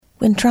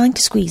When trying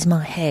to squeeze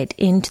my head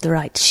into the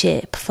right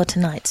shape for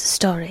tonight's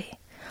story,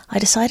 I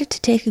decided to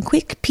take a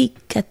quick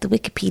peek at the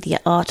Wikipedia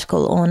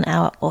article on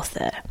our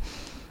author,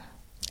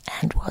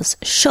 and was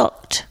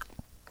shocked.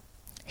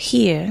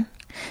 Here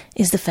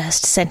is the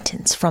first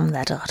sentence from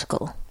that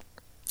article.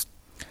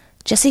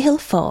 Jessie Hill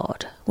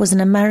Ford was an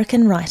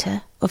American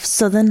writer of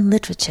Southern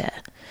literature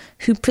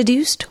who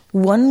produced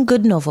one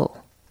good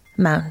novel,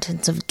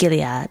 Mountains of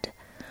Gilead,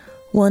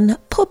 one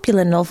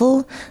popular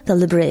novel, The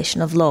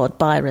Liberation of Lord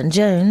Byron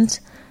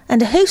Jones,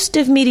 and a host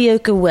of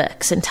mediocre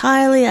works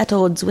entirely at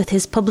odds with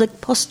his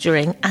public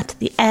posturing at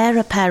the heir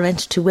apparent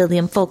to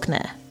William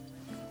Faulkner.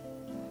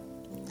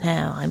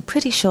 Now, I'm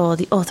pretty sure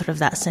the author of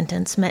that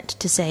sentence meant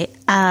to say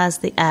as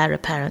the heir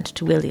apparent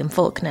to William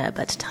Faulkner,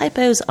 but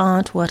typos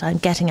aren't what I'm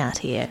getting at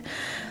here.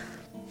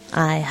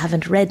 I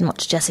haven't read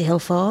much Jessie Hill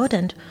Ford,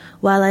 and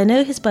while I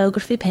know his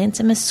biography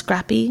paints him as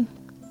scrappy,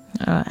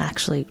 or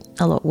actually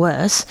a lot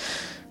worse,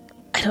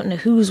 I don't know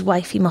whose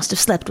wife he must have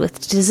slept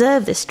with to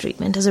deserve this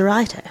treatment as a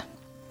writer.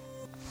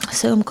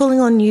 So I'm calling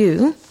on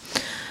you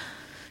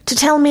to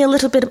tell me a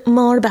little bit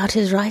more about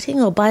his writing,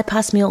 or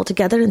bypass me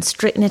altogether and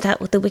straighten it out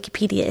with the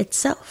Wikipedia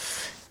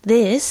itself.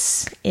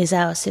 This is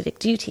our civic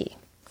duty.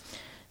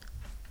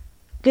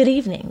 Good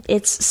evening.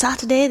 It's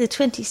Saturday the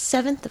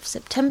 27th of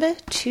September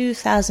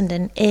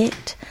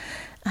 2008,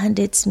 and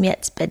it's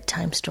Miet's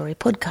Bedtime Story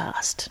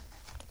Podcast.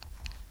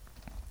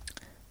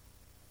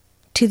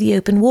 To the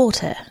Open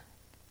Water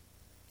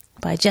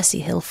by Jessie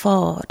Hill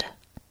Ford.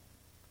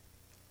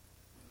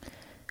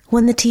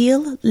 When the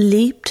teal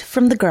leaped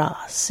from the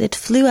grass, it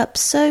flew up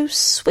so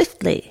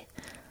swiftly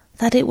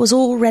that it was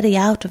already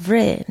out of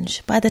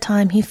range by the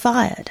time he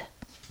fired.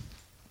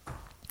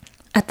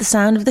 At the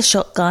sound of the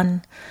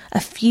shotgun, a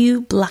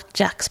few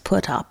blackjacks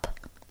put up.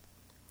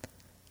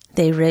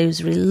 They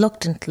rose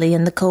reluctantly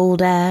in the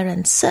cold air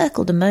and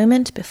circled a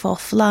moment before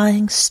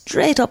flying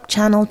straight up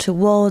channel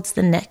towards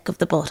the neck of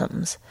the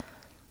bottoms.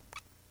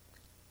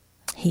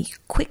 He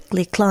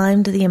quickly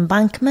climbed the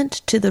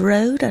embankment to the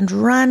road and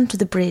ran to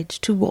the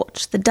bridge to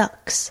watch the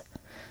ducks.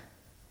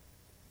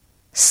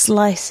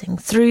 Slicing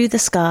through the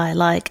sky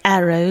like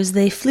arrows,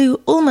 they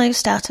flew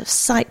almost out of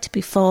sight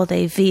before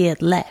they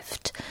veered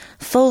left,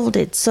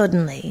 folded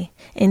suddenly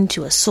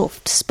into a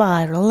soft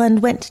spiral,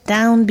 and went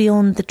down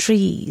beyond the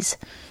trees.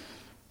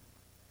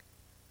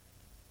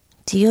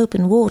 The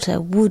open water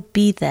would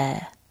be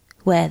there,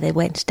 where they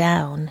went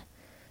down.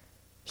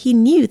 He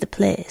knew the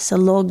place, a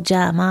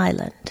log-jam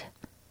island.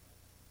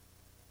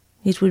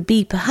 It would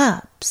be,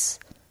 perhaps,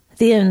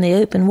 the only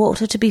open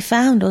water to be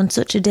found on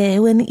such a day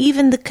when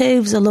even the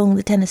coves along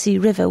the Tennessee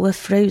River were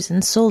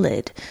frozen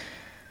solid.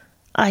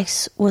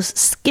 Ice was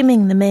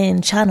skimming the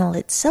main channel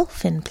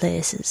itself in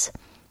places.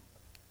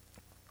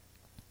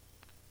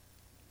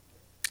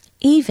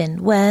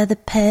 Even where the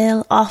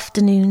pale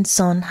afternoon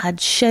sun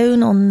had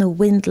shone on the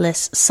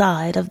windless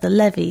side of the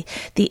levee,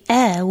 the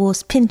air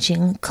was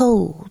pinching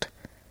cold.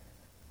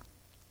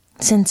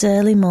 Since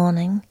early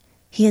morning,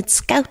 he had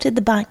scouted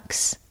the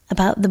banks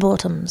about the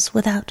bottoms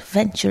without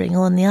venturing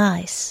on the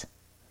ice.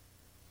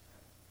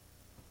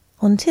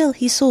 Until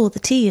he saw the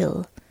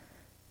teal,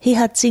 he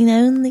had seen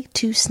only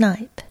 2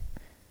 snipe.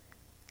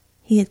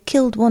 He had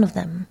killed one of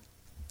them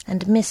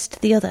and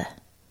missed the other.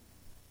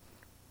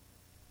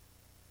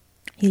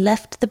 He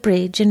left the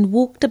bridge and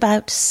walked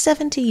about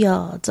 70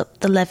 yards up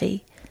the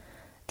levee,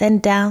 then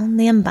down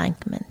the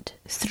embankment,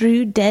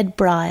 through dead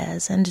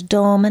briars and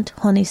dormant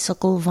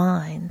honeysuckle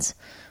vines.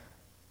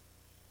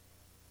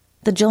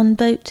 The John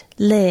boat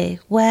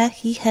lay where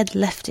he had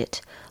left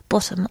it,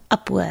 bottom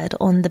upward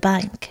on the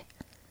bank.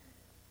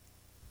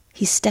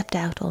 He stepped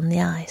out on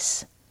the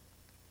ice.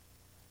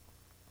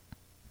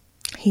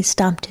 He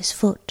stamped his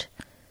foot.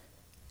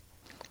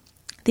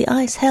 The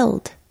ice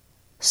held,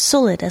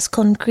 solid as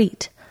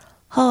concrete,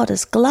 hard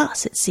as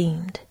glass it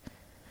seemed,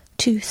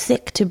 too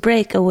thick to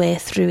break a way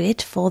through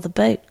it for the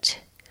boat.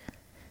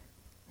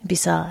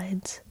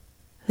 Besides,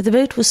 the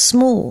boat was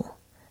small,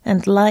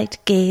 and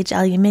light-gauge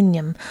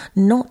aluminium,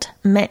 not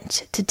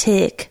meant to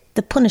take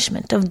the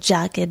punishment of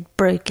jagged,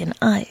 broken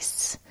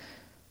ice.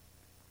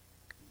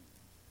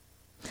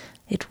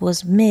 It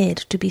was made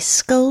to be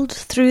sculled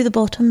through the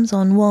bottoms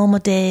on warmer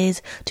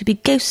days, to be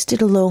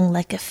ghosted along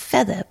like a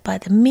feather by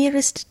the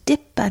merest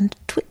dip and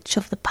twitch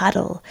of the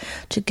paddle,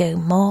 to go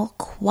more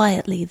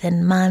quietly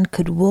than man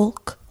could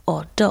walk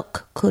or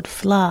duck could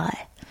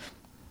fly.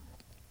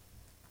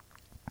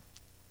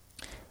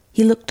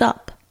 He looked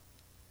up.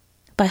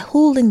 By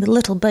hauling the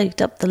little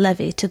boat up the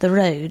levee to the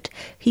road,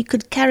 he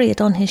could carry it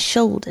on his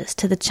shoulders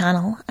to the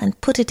channel and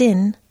put it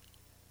in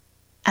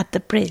at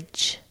the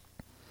bridge.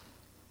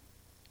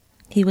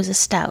 He was a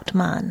stout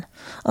man,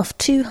 of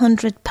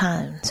 200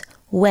 pounds,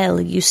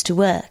 well used to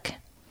work.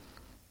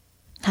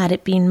 Had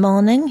it been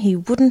morning, he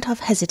wouldn't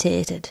have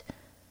hesitated.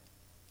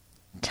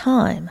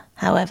 Time,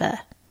 however,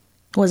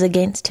 was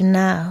against him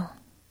now.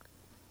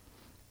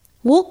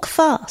 Walk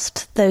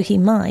fast though he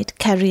might,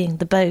 carrying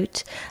the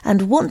boat,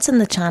 and once in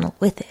the channel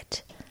with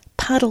it,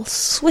 paddle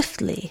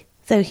swiftly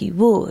though he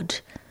would,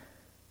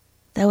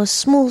 there was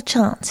small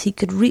chance he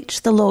could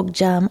reach the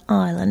logjam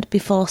island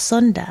before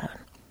sundown.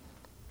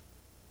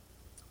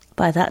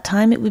 By that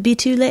time it would be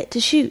too late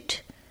to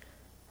shoot,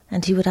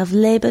 and he would have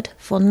laboured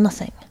for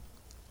nothing.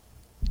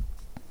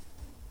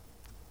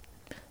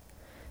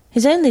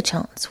 His only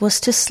chance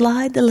was to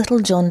slide the little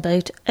John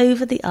boat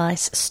over the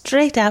ice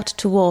straight out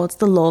towards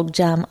the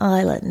logjam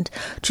island,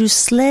 to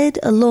sled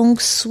along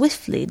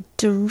swiftly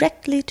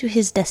directly to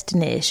his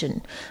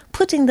destination,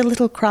 putting the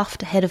little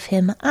craft ahead of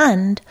him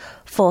and,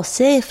 for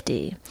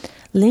safety,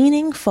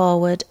 leaning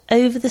forward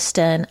over the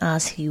stern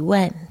as he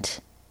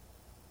went.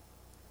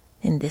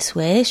 In this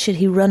way, should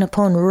he run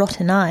upon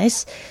rotten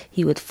ice,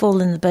 he would fall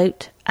in the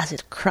boat as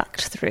it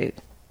cracked through.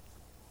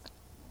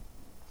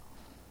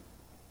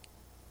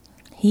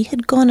 He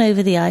had gone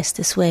over the ice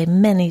this way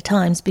many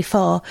times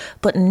before,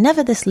 but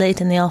never this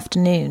late in the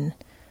afternoon,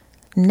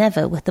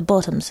 never with the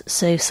bottoms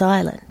so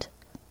silent.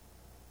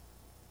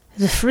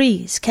 The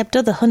freeze kept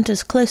other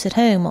hunters close at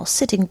home or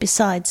sitting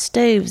beside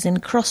stoves in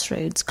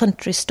crossroads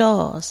country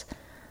stores.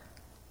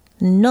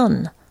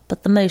 None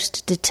but the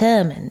most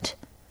determined,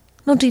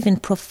 not even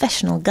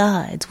professional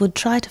guides, would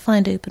try to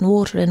find open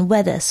water in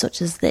weather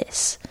such as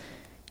this,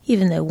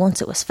 even though once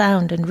it was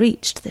found and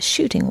reached, the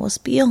shooting was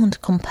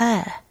beyond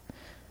compare.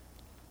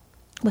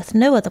 With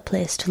no other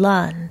place to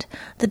land,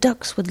 the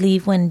ducks would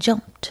leave when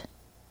jumped,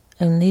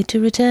 only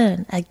to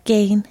return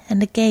again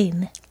and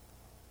again.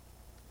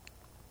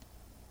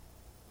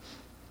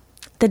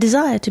 The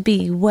desire to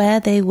be where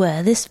they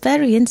were this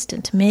very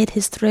instant made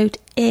his throat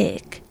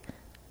ache.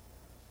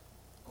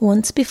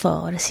 Once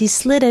before, as he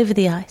slid over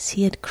the ice,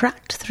 he had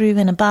cracked through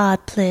in a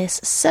bad place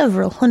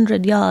several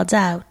 100 yards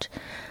out,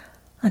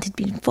 and had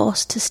been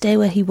forced to stay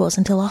where he was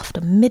until after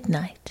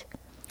midnight,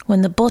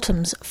 when the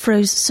bottoms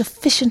froze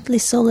sufficiently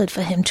solid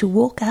for him to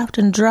walk out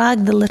and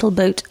drag the little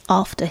boat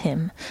after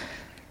him.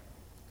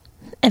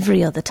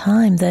 Every other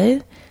time,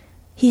 though,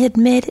 he had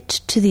made it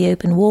to the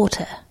open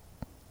water.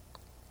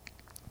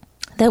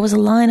 There was a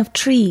line of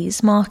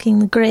trees marking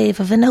the grave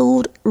of an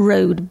old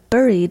road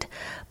buried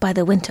by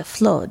the winter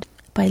flood.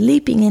 By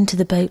leaping into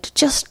the boat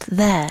just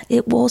there,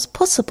 it was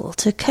possible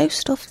to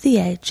coast off the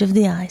edge of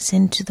the ice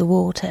into the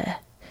water.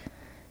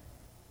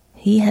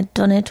 He had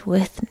done it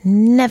with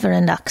never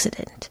an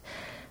accident,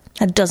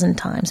 a dozen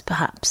times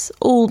perhaps,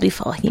 all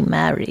before he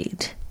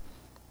married.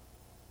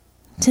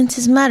 Since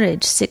his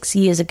marriage 6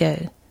 years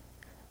ago,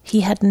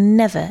 he had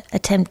never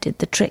attempted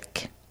the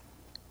trick.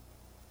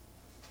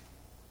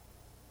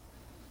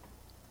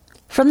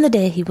 From the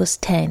day he was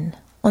 10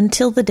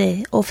 until the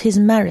day of his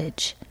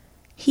marriage,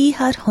 he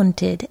had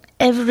hunted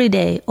every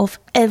day of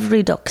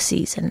every duck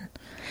season,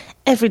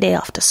 every day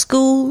after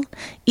school,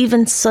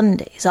 even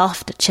Sundays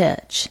after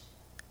church,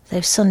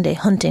 though Sunday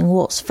hunting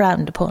was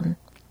frowned upon.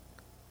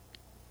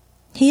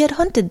 He had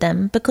hunted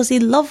them because he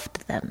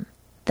loved them,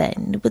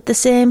 then, with the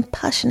same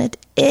passionate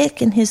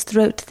ache in his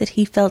throat that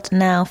he felt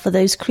now for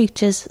those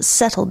creatures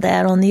settled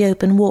there on the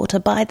open water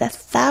by the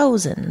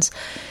thousands,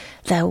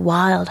 their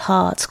wild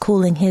hearts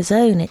calling his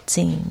own, it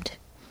seemed.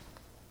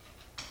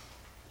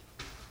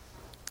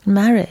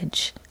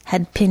 Marriage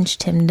had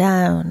pinched him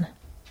down.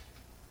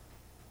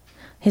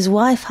 His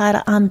wife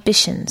had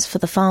ambitions for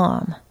the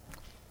farm.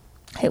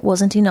 It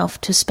wasn't enough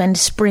to spend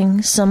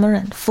spring, summer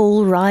and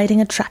fall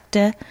riding a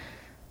tractor,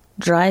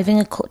 driving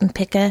a cotton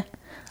picker,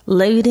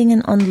 loading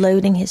and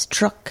unloading his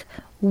truck,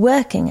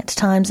 working at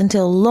times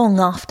until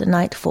long after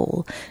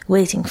nightfall,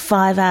 waiting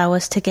 5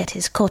 hours to get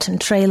his cotton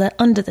trailer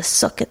under the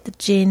suck at the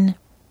gin.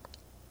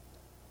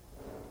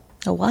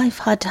 A wife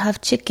had to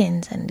have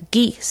chickens and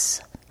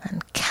geese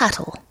and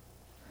cattle.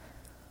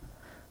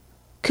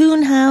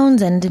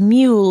 Coonhounds and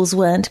mules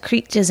weren't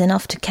creatures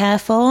enough to care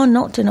for,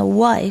 not in a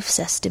wife's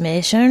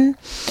estimation.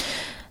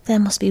 There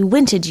must be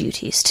winter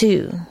duties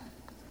too.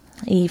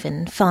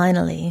 Even,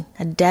 finally,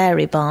 a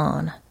dairy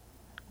barn.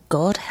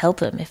 God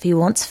help him if he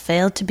once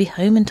failed to be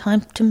home in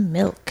time to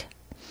milk.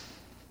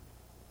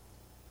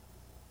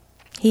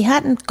 He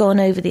hadn't gone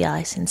over the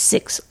ice in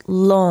 6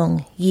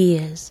 long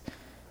years,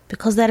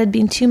 because there had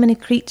been too many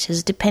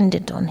creatures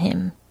dependent on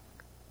him,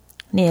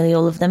 nearly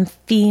all of them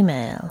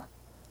female.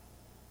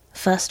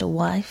 First a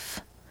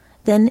wife,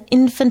 then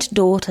infant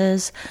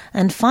daughters,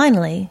 and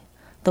finally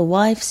the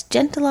wife's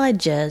gentle-eyed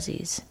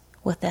jerseys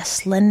with their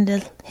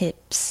slender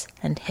hips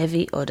and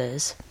heavy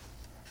udders.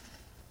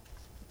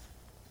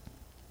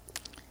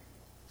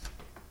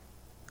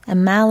 A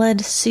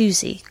mallard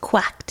Susie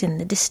quacked in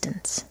the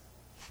distance.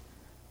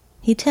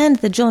 He turned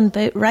the John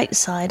boat right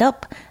side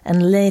up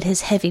and laid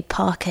his heavy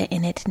parka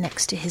in it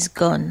next to his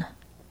gun.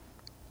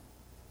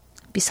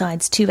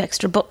 Besides 2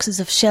 extra boxes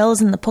of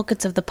shells in the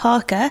pockets of the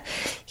parka,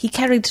 he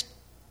carried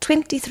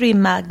 23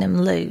 magnum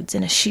loads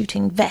in a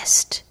shooting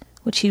vest,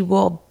 which he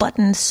wore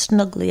buttoned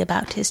snugly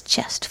about his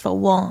chest for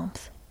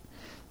warmth.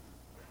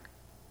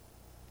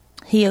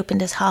 He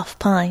opened his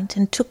half-pint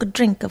and took a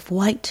drink of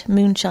white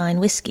moonshine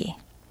whiskey.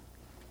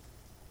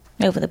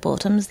 Over the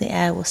bottoms the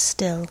air was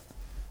still.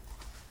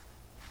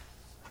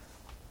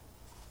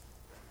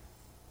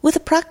 With a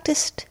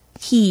practised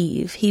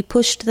heave, he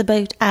pushed the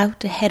boat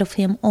out ahead of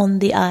him on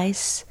the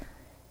ice,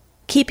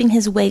 keeping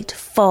his weight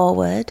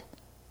forward,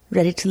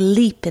 ready to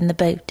leap in the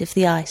boat if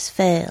the ice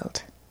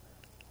failed.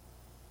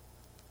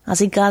 As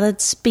he gathered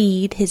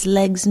speed, his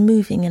legs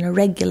moving in a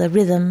regular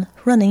rhythm,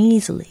 running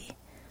easily,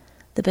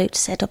 the boat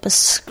set up a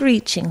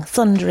screeching,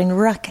 thundering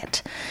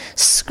racket,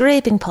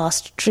 scraping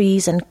past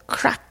trees and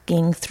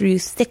cracking through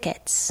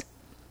thickets.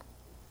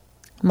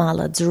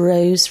 Mallards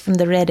rose from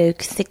the red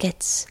oak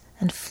thickets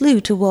and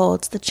flew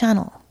towards the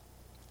channel.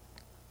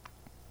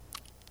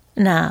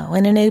 Now,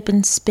 in an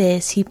open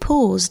space, he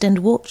paused and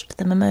watched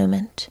them a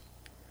moment.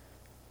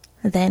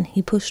 Then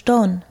he pushed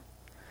on,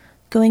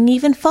 going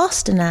even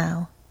faster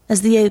now,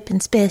 as the open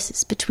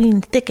spaces between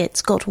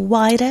thickets got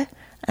wider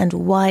and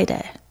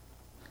wider.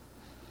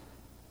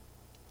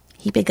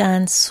 He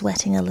began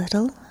sweating a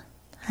little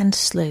and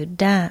slowed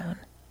down.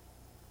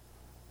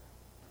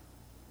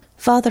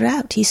 Farther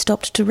out he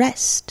stopped to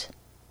rest.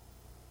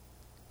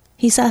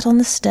 He sat on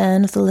the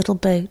stern of the little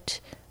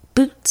boat,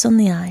 boots on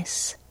the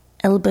ice,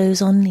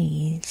 elbows on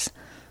knees,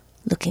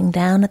 looking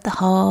down at the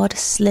hard,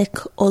 slick,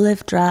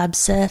 olive-drab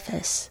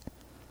surface.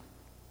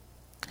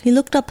 He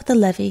looked up at the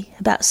levee,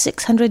 about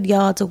 600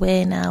 yards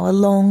away now, a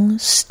long,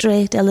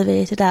 straight,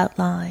 elevated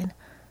outline.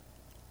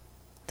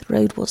 The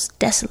road was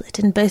desolate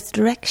in both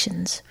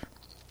directions.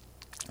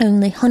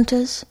 Only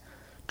hunters,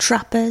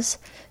 trappers,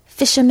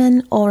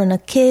 fishermen, or an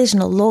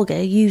occasional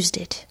logger used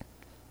it.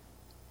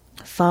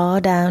 Far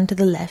down to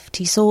the left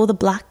he saw the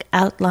black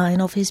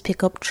outline of his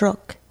pickup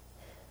truck.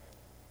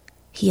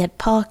 He had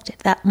parked it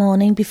that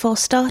morning before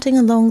starting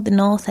along the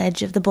north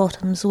edge of the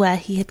bottoms where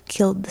he had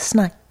killed the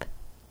snipe.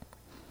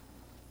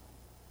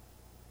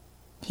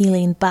 He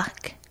leaned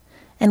back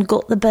and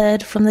got the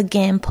bird from the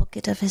game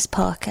pocket of his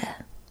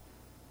parka.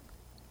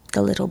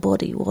 The little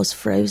body was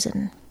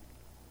frozen.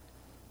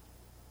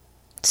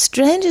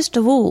 Strangest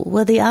of all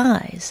were the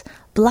eyes,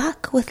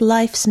 black with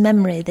life's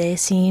memory they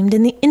seemed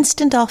in the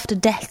instant after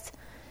death,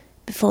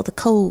 before the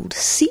cold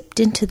seeped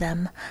into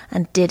them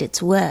and did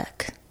its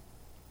work.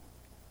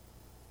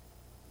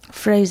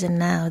 Frozen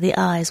now, the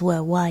eyes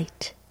were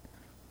white.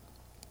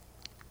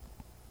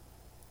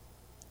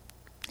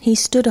 He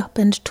stood up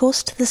and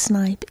tossed the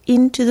snipe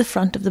into the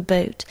front of the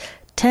boat,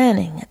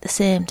 turning at the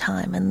same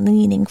time and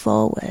leaning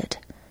forward.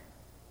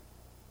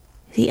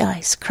 The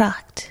ice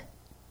cracked.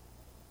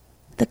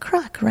 The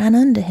crack ran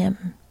under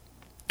him,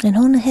 and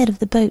on ahead of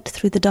the boat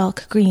through the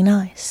dark green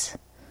ice.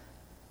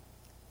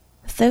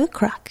 Though a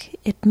crack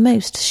it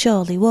most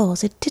surely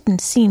was, it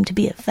didn't seem to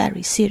be a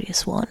very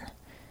serious one.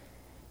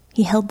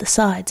 He held the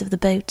sides of the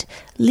boat,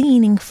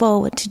 leaning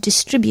forward to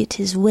distribute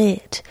his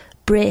weight,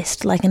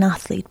 braced like an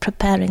athlete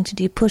preparing to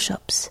do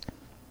push-ups.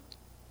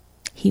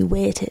 He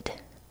waited.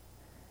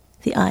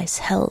 The ice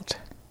held.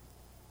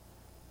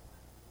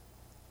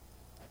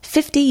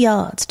 50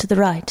 yards to the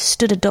right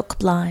stood a duck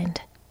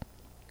blind.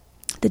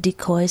 The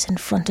decoys in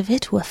front of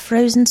it were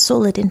frozen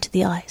solid into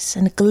the ice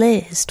and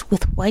glazed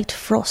with white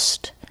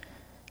frost.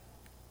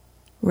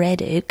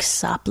 Red oak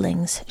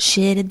saplings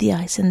shaded the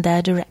ice in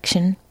their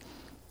direction.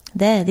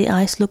 There the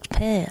ice looked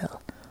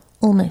pale,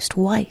 almost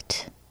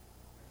white.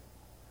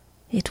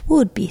 It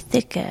would be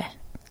thicker.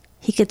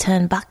 He could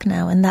turn back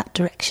now in that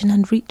direction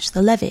and reach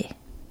the levee.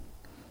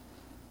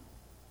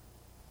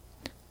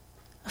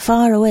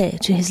 Far away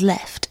to his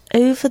left,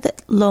 over the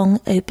long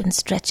open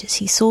stretches,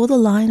 he saw the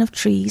line of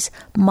trees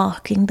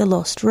marking the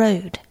lost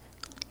road.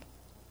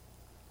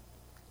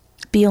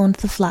 Beyond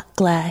the flat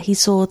glare he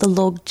saw the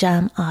log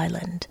jam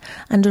island,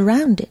 and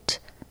around it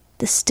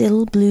the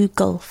still blue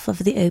gulf of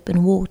the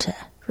open water,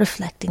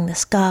 reflecting the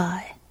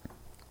sky.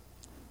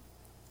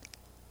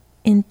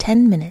 In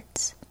 10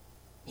 minutes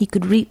he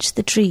could reach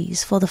the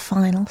trees for the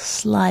final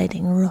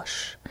sliding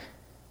rush.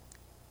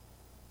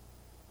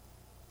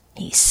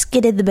 He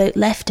skidded the boat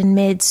left and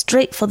made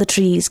straight for the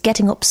trees,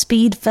 getting up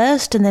speed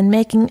first and then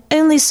making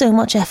only so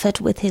much effort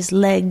with his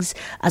legs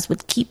as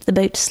would keep the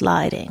boat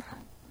sliding.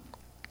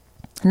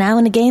 Now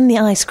and again the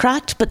ice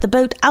cracked, but the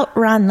boat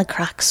outran the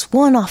cracks,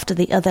 one after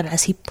the other,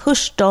 as he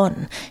pushed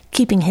on,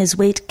 keeping his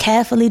weight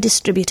carefully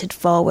distributed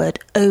forward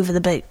over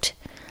the boat.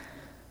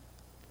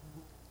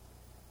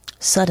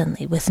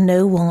 Suddenly, with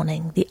no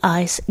warning, the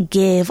ice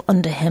gave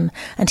under him,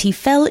 and he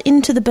fell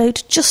into the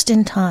boat just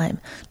in time,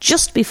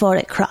 just before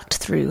it cracked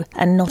through,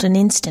 and not an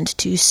instant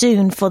too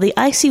soon, for the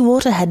icy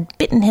water had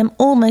bitten him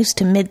almost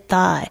to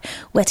mid-thigh,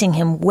 wetting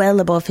him well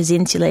above his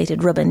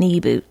insulated rubber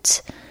knee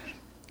boots.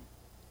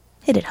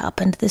 It had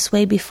happened this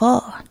way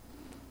before.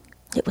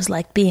 It was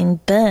like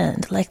being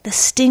burned, like the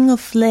sting of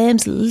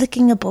flames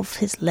licking above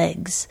his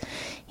legs.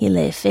 He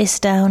lay face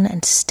down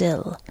and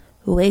still,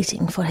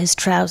 waiting for his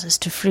trousers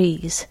to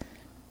freeze.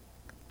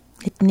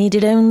 It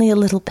needed only a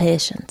little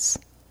patience.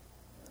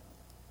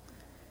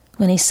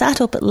 When he sat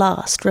up at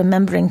last,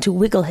 remembering to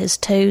wiggle his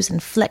toes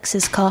and flex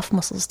his calf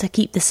muscles to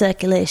keep the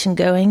circulation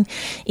going,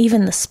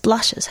 even the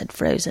splashes had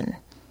frozen.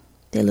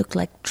 They looked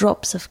like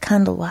drops of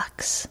candle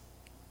wax.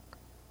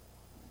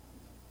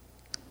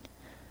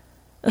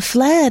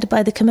 Flared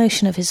by the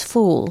commotion of his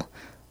fall,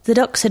 the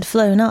ducks had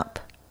flown up.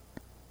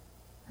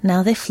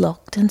 Now they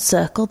flocked and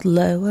circled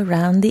low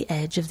around the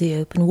edge of the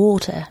open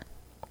water.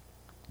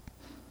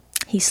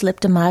 He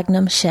slipped a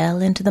magnum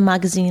shell into the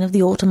magazine of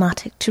the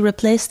automatic to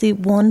replace the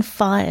one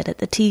fired at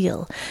the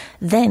teal.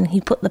 Then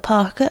he put the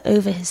parka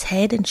over his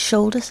head and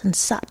shoulders and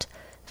sat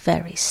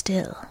very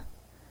still.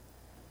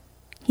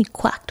 He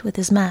quacked with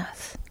his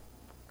mouth.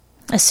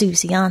 As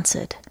Susie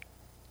answered,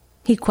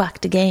 he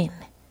quacked again.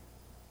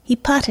 He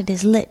patted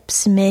his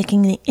lips,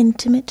 making the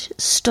intimate,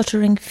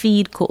 stuttering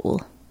feed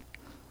call.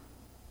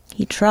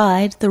 He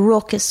tried the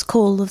raucous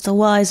call of the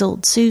wise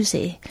old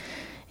Susie.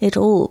 It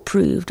all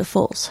proved a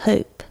false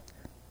hope.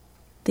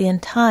 The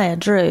entire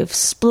drove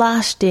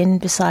splashed in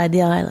beside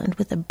the island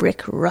with a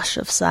brick rush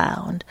of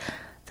sound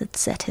that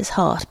set his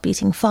heart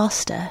beating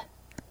faster.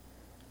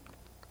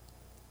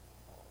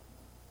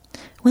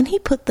 When he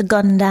put the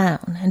gun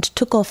down and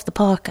took off the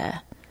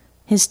parka,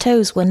 his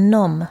toes were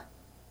numb.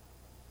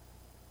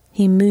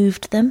 He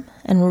moved them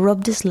and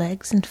rubbed his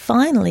legs and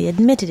finally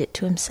admitted it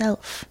to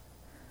himself.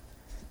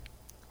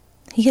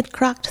 He had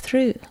cracked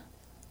through.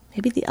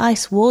 Maybe the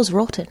ice was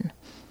rotten.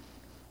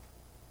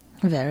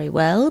 Very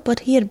well,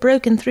 but he had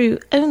broken through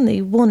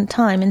only one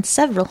time in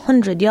several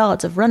hundred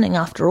yards of running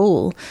after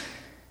all.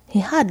 He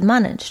had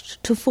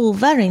managed to fall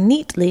very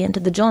neatly into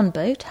the John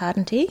boat,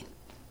 hadn't he?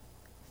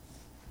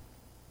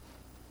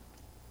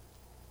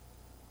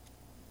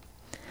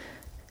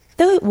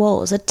 Though it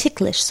was a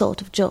ticklish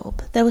sort of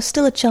job, there was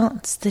still a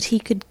chance that he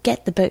could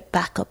get the boat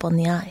back up on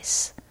the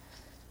ice.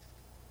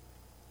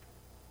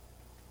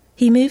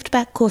 He moved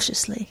back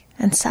cautiously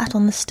and sat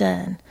on the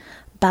stern,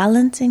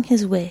 balancing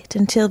his weight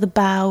until the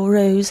bow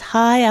rose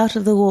high out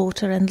of the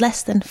water and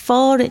less than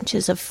 4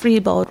 inches of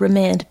freeboard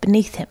remained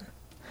beneath him.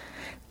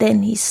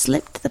 Then he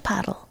slipped the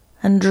paddle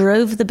and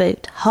drove the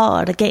boat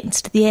hard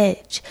against the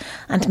edge,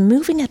 and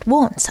moving at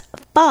once,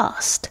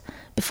 fast,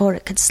 before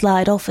it could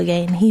slide off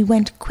again, he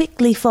went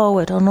quickly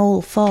forward on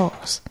all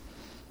fours.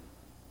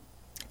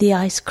 The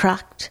ice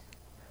cracked,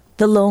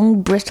 the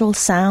long brittle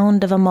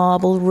sound of a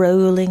marble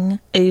rolling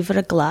over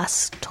a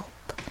glass top.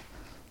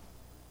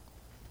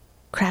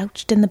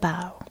 Crouched in the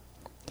bow,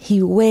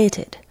 he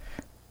waited,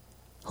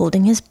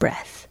 holding his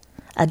breath,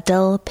 a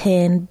dull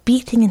pain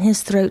beating in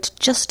his throat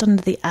just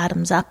under the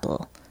Adam's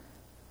apple.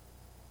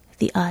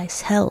 The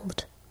ice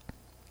held.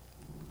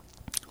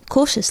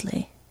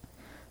 Cautiously,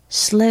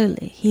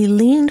 slowly, he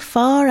leaned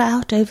far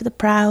out over the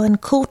prow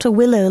and caught a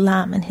willow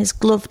lamb in his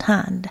gloved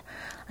hand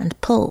and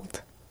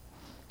pulled.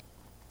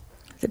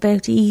 The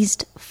boat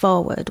eased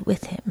forward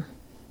with him.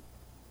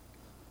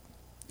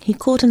 He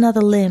caught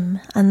another limb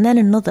and then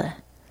another,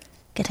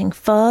 getting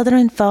farther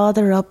and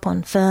farther up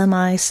on firm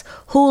ice,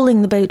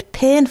 hauling the boat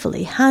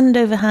painfully hand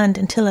over hand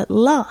until at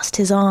last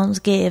his arms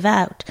gave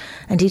out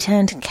and he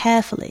turned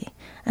carefully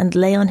and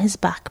lay on his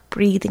back,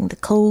 breathing the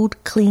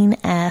cold, clean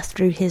air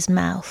through his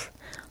mouth,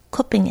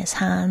 cupping his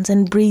hands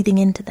and breathing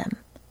into them.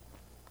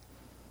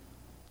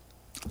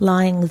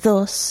 Lying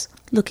thus,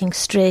 looking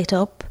straight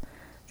up,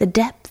 the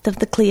depth of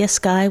the clear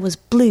sky was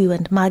blue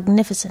and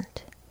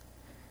magnificent.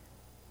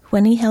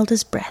 When he held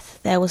his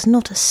breath, there was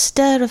not a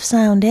stir of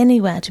sound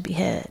anywhere to be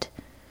heard.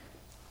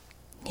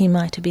 He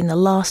might have been the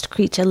last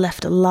creature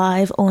left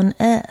alive on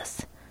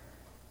earth.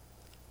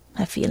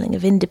 A feeling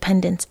of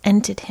independence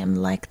entered him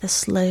like the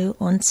slow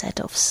onset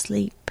of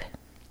sleep.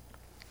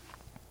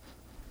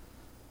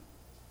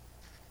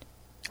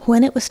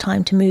 When it was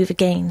time to move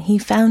again, he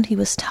found he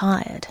was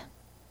tired.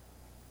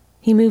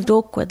 He moved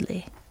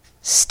awkwardly,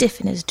 stiff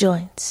in his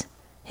joints,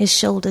 his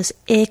shoulders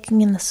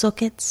aching in the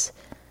sockets,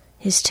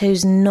 his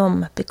toes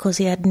numb because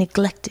he had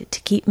neglected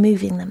to keep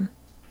moving them.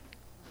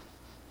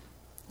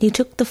 He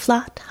took the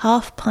flat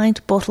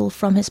half-pint bottle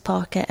from his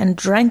parka and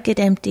drank it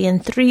empty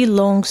in 3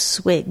 long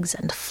swigs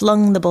and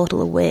flung the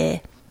bottle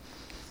away.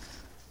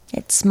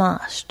 It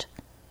smashed.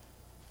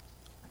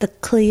 The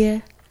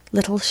clear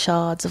little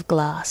shards of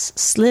glass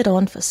slid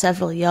on for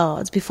several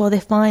yards before they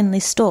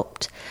finally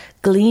stopped,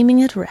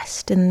 gleaming at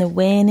rest in the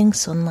waning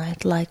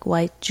sunlight like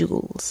white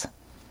jewels.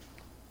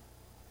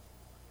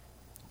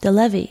 The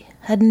levee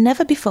had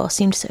never before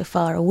seemed so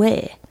far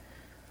away.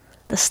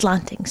 The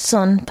slanting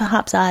sun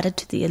perhaps added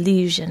to the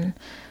illusion.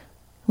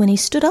 When he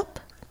stood up,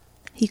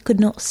 he could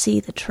not see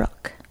the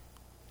truck.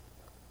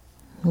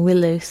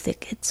 Willow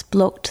thickets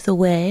blocked the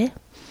way.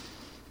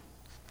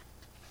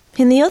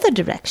 In the other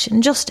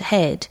direction, just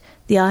ahead,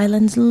 the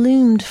islands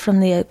loomed from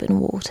the open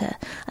water,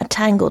 a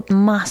tangled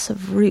mass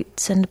of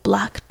roots and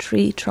black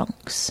tree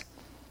trunks.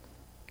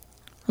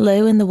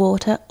 Low in the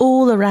water,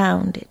 all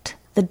around it,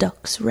 the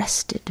ducks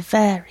rested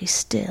very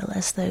still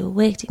as though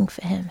waiting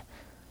for him.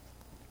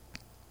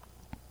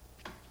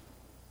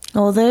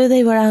 Although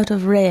they were out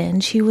of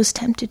range, he was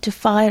tempted to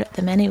fire at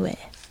them anyway,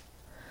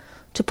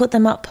 to put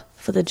them up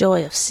for the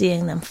joy of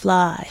seeing them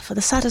fly, for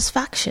the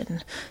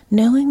satisfaction,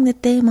 knowing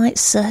that they might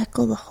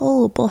circle the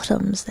whole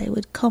bottoms, they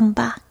would come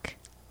back.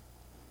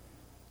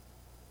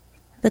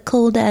 The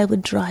cold air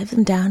would drive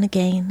them down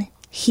again,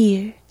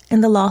 here,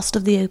 in the last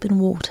of the open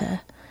water,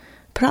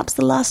 perhaps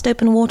the last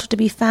open water to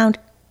be found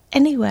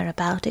anywhere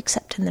about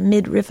except in the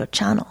mid-river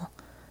channel.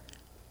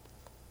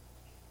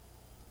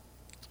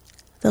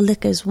 The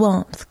liquor's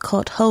warmth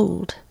caught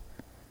hold.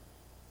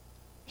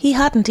 He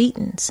hadn't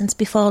eaten since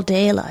before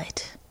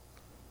daylight.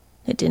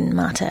 It didn't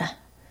matter.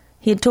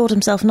 He had taught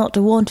himself not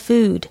to want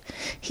food.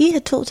 He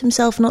had taught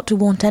himself not to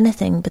want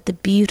anything but the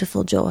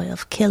beautiful joy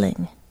of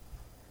killing.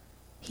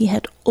 He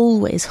had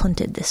always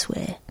hunted this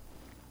way.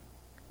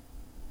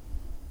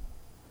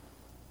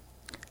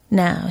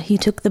 Now he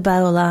took the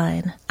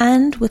bowline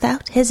and,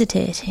 without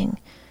hesitating,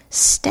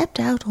 stepped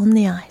out on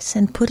the ice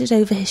and put it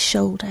over his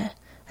shoulder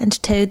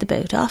and towed the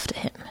boat after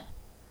him.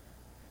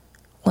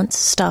 Once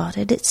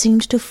started, it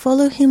seemed to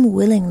follow him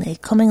willingly,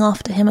 coming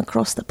after him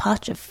across the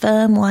patch of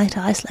firm white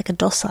ice like a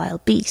docile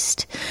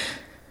beast.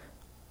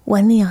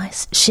 When the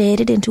ice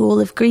shaded into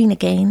olive green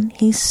again,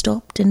 he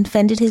stopped and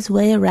fended his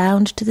way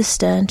around to the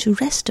stern to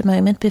rest a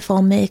moment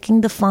before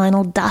making the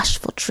final dash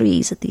for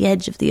trees at the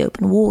edge of the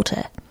open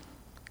water.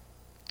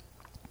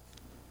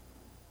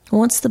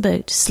 Once the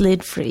boat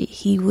slid free,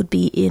 he would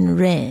be in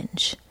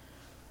range.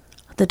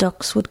 The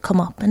ducks would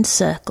come up and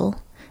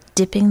circle,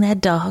 dipping their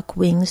dark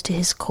wings to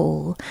his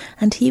call,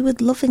 and he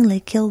would lovingly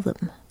kill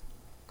them.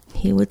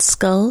 He would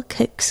scull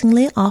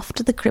coaxingly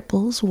after the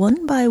cripples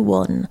one by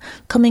one,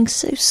 coming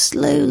so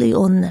slowly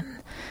on them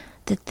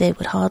that they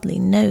would hardly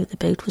know the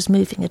boat was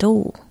moving at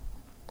all.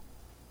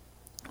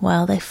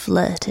 While they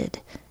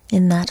flirted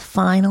in that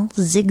final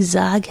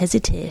zigzag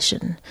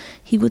hesitation,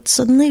 he would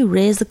suddenly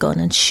raise the gun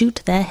and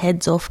shoot their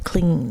heads off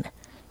clean.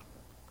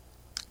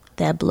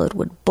 Their blood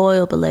would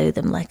boil below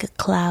them like a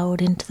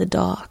cloud into the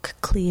dark,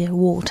 clear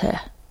water.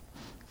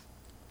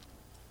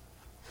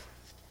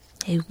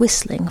 A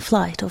whistling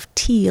flight of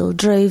teal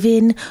drove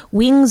in,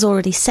 wings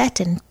already set,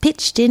 and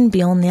pitched in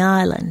beyond the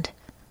island.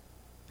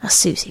 As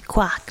Susie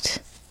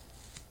quacked,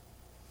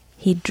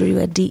 he drew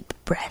a deep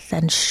breath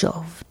and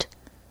shoved.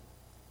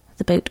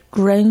 The boat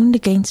groaned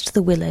against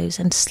the willows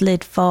and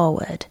slid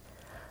forward.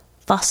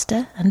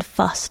 Faster and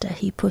faster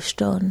he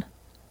pushed on.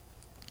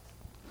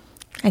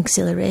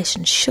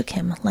 Exhilaration shook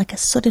him like a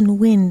sudden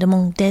wind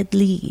among dead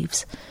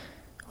leaves.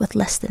 With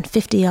less than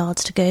 50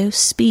 yards to go,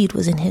 speed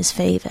was in his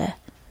favour.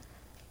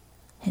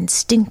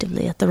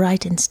 Instinctively, at the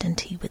right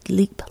instant, he would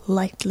leap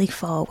lightly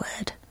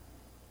forward.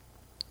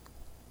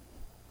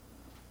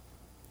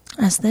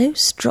 As though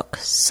struck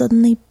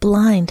suddenly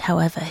blind,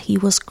 however, he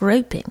was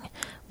groping,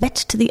 wet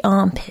to the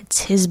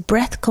armpits, his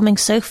breath coming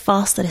so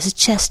fast that his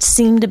chest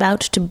seemed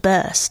about to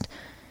burst.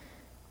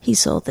 He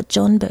saw the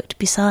John boat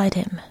beside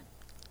him.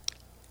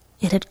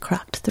 It had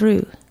cracked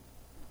through.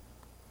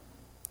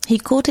 He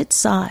caught its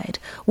side.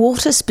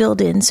 Water spilled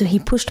in, so he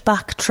pushed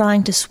back,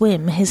 trying to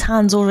swim, his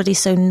hands already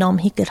so numb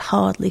he could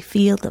hardly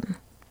feel them.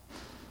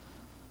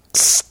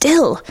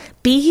 "Still!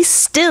 Be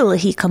still!"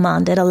 he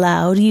commanded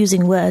aloud,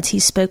 using words he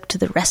spoke to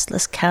the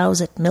restless cows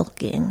at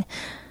milking.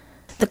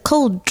 The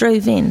cold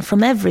drove in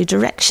from every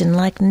direction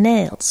like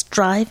nails,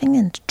 driving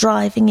and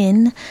driving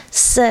in,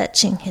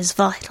 searching his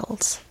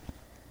vitals.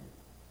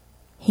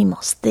 He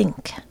must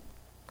think.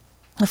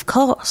 Of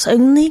course,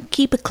 only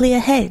keep a clear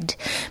head,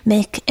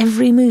 make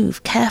every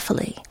move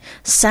carefully,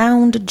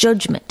 sound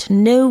judgment,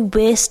 no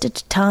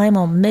wasted time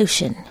or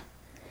motion.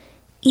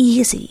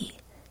 Easy,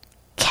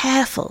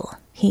 careful,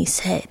 he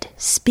said,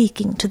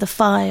 speaking to the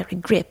fiery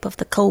grip of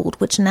the cold,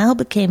 which now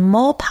became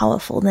more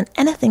powerful than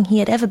anything he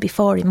had ever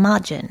before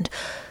imagined,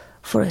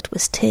 for it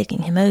was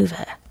taking him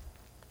over.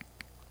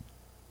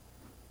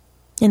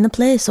 In the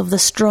place of the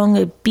strong,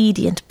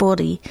 obedient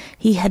body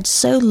he had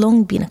so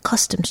long been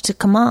accustomed to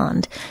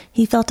command,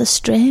 he felt a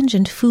strange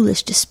and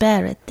foolish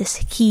despair at this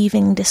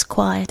heaving,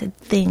 disquieted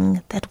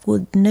thing that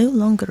would no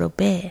longer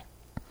obey.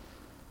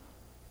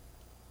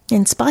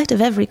 In spite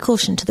of every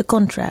caution to the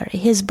contrary,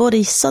 his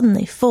body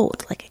suddenly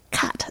fought like a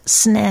cat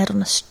snared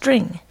on a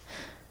string.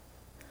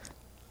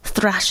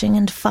 Thrashing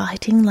and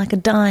fighting like a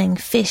dying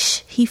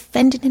fish, he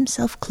fended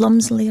himself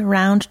clumsily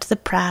around to the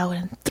prow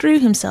and threw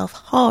himself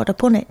hard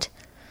upon it.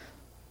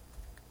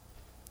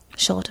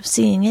 Short of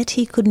seeing it,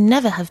 he could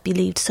never have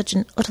believed such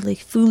an utterly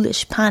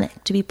foolish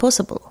panic to be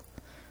possible.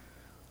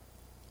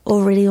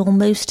 Already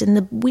almost in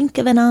the wink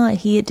of an eye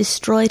he had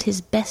destroyed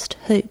his best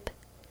hope.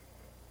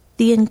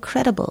 The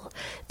incredible,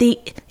 the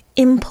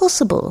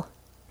impossible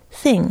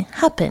thing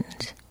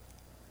happened.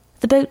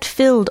 The boat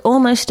filled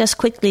almost as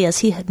quickly as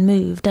he had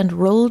moved and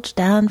rolled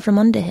down from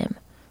under him.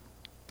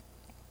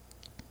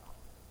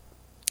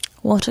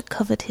 Water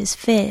covered his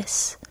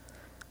face.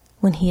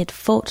 When he had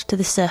fought to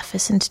the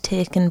surface and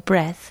taken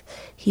breath,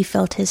 he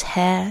felt his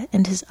hair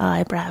and his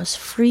eyebrows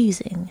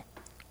freezing.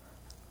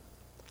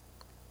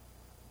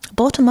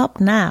 Bottom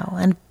up now,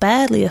 and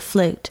barely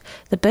afloat,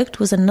 the boat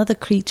was another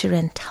creature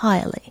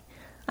entirely,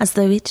 as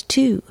though it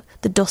too,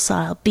 the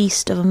docile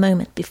beast of a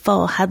moment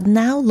before, had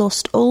now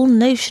lost all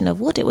notion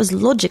of what it was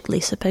logically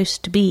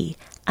supposed to be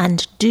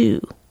and do.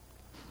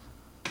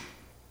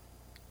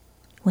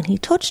 When he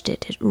touched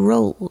it, it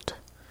rolled.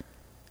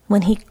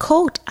 When he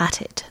caught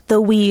at it,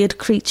 the weird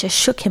creature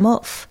shook him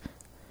off.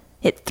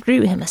 It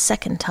threw him a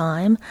second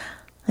time,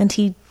 and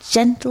he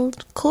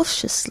gentled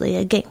cautiously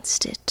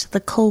against it, the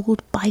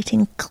cold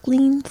biting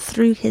clean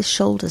through his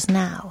shoulders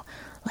now,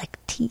 like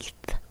teeth.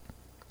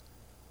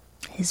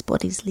 His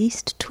body's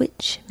least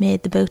twitch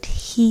made the boat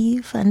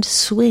heave and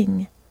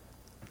swing.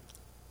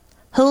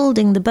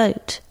 Holding the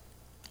boat,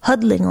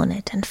 Huddling on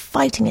it and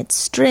fighting its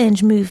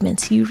strange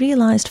movements, he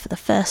realised for the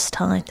first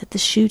time that the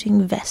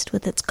shooting vest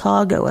with its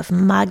cargo of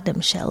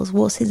magnum shells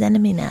was his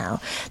enemy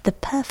now, the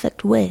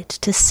perfect weight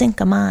to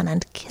sink a man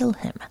and kill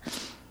him.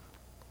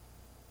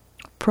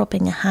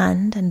 Propping a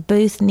hand and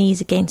both knees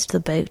against the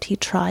boat, he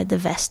tried the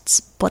vest's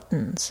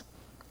buttons.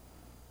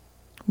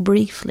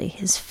 Briefly,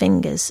 his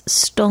fingers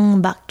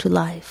stung back to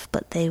life,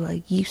 but they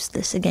were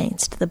useless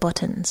against the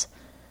buttons.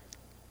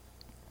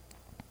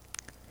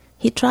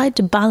 He tried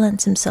to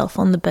balance himself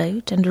on the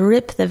boat and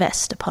rip the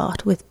vest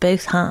apart with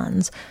both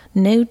hands,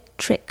 no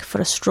trick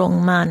for a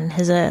strong man in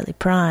his early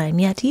prime,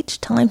 yet each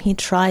time he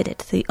tried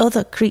it, the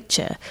other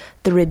creature,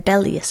 the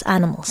rebellious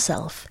animal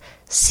self,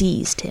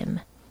 seized him.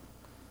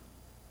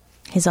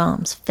 His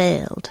arms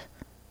failed.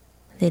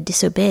 They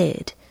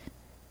disobeyed.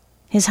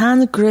 His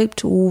hands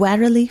groped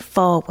warily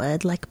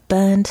forward like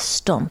burned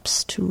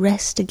stumps to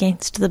rest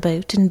against the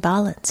boat and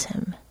balance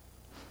him.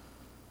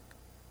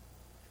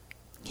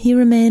 He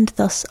remained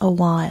thus a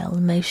while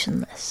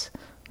motionless,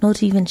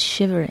 not even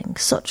shivering,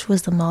 such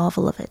was the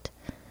marvel of it,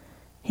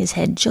 his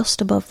head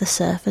just above the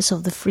surface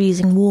of the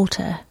freezing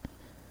water.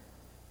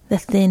 The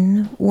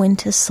thin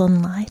winter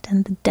sunlight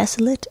and the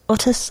desolate,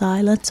 utter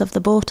silence of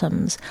the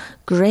bottoms,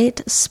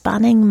 great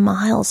spanning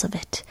miles of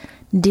it,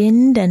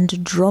 dinned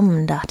and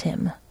drummed at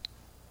him.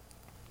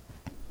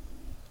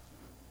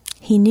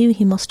 He knew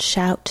he must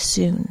shout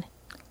soon.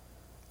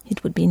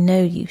 It would be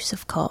no use,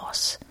 of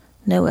course.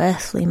 No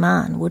earthly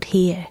man would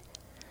hear.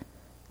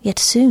 Yet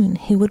soon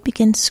he would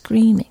begin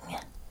screaming.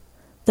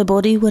 The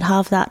body would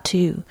have that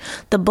too.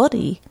 The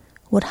body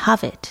would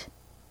have it,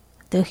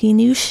 though he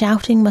knew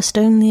shouting must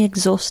only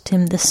exhaust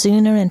him the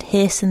sooner and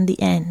hasten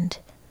the end.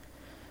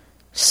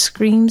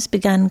 Screams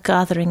began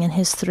gathering in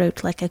his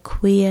throat like a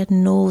queer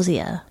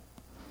nausea.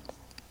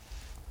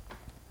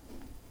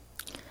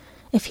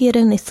 If he had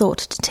only thought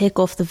to take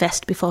off the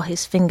vest before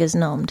his fingers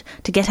numbed,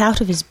 to get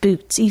out of his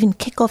boots, even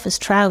kick off his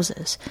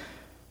trousers,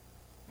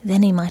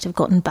 then he might have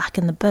gotten back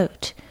in the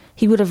boat.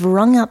 He would have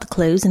wrung out the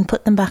clothes and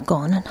put them back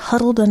on, and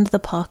huddled under the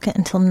parka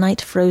until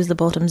night froze the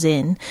bottoms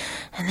in,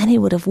 and then he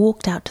would have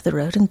walked out to the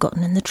road and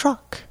gotten in the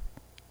truck.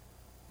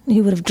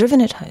 He would have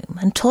driven it home,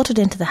 and tottered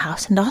into the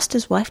house, and asked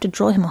his wife to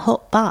draw him a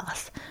hot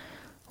bath.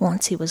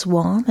 Once he was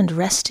warm and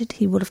rested,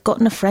 he would have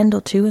gotten a friend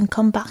or two and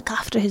come back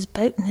after his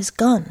boat and his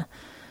gun.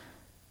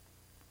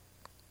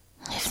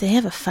 If they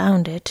ever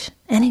found it,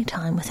 any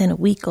time within a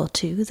week or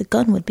two, the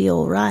gun would be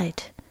all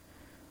right.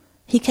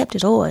 He kept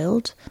it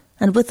oiled,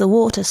 and with the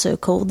water so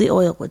cold the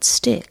oil would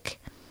stick.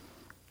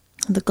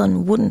 The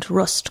gun wouldn't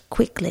rust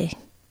quickly.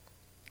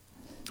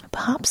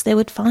 Perhaps they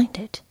would find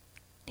it.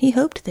 He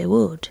hoped they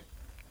would.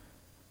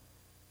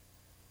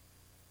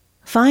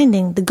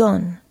 Finding the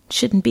gun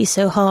shouldn't be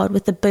so hard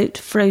with the boat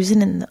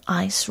frozen in the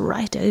ice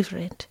right over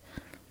it.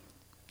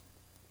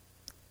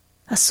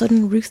 A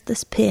sudden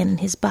ruthless pain in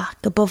his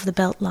back above the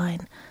belt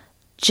line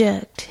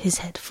jerked his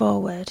head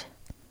forward.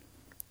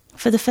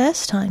 For the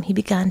first time he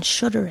began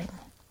shuddering.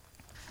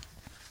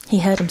 He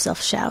heard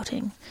himself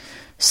shouting,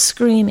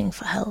 screaming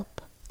for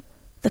help,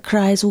 the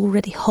cries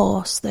already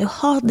hoarse, though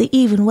hardly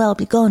even well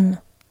begun.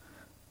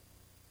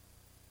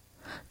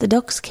 The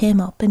ducks came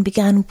up and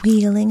began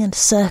wheeling and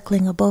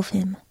circling above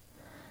him.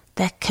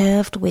 Their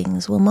curved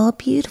wings were more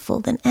beautiful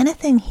than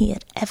anything he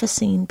had ever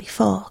seen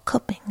before,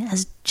 cupping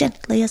as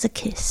gently as a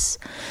kiss,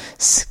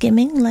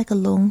 skimming like a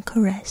long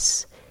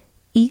caress,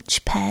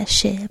 each pair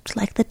shaped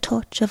like the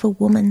touch of a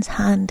woman's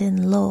hand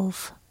in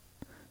love.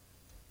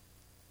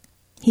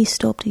 He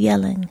stopped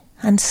yelling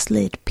and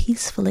slid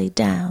peacefully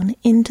down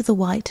into the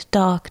white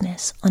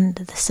darkness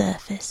under the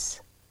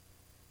surface.